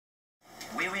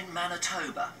in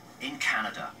Manitoba, in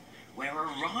Canada, where a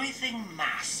writhing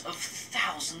mass of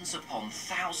thousands upon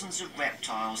thousands of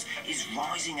reptiles is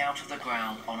rising out of the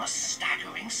ground on a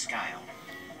staggering scale.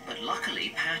 But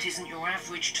luckily, Pat isn't your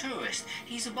average tourist.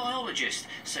 He's a biologist,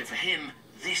 so for him,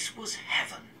 this was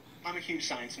heaven. I'm a huge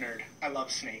science nerd. I love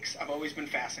snakes. I've always been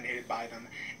fascinated by them.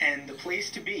 And the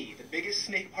place to be, the biggest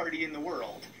snake party in the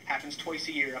world, happens twice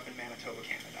a year up in Manitoba,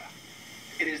 Canada.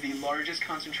 It is the largest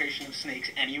concentration of snakes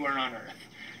anywhere on Earth.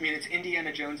 I mean, it's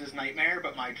Indiana Jones's nightmare,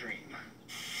 but my dream.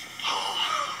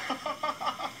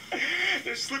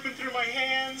 They're slipping through my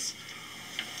hands.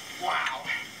 Wow.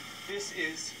 This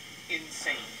is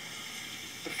insane.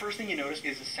 The first thing you notice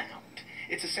is a sound.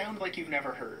 It's a sound like you've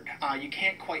never heard. You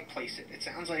can't quite place it. It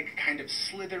sounds like kind of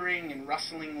slithering and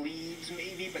rustling leaves,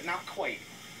 maybe, but not quite.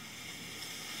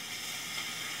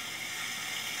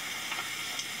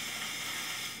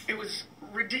 It was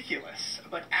ridiculous,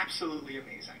 but absolutely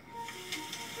amazing.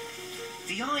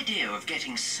 The idea of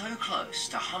getting so close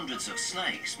to hundreds of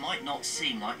snakes might not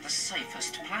seem like the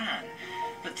safest plan,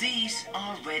 but these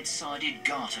are red-sided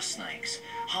garter snakes,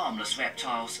 harmless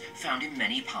reptiles found in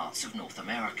many parts of North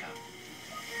America.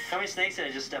 How many snakes did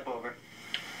I just step over?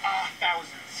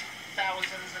 Thousands.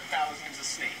 Thousands and thousands of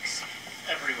snakes.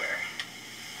 Everywhere.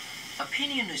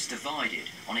 Opinion is divided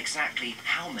on exactly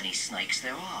how many snakes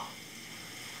there are.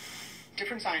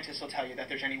 Different scientists will tell you that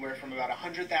there's anywhere from about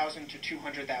 100,000 to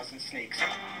 200,000 snakes.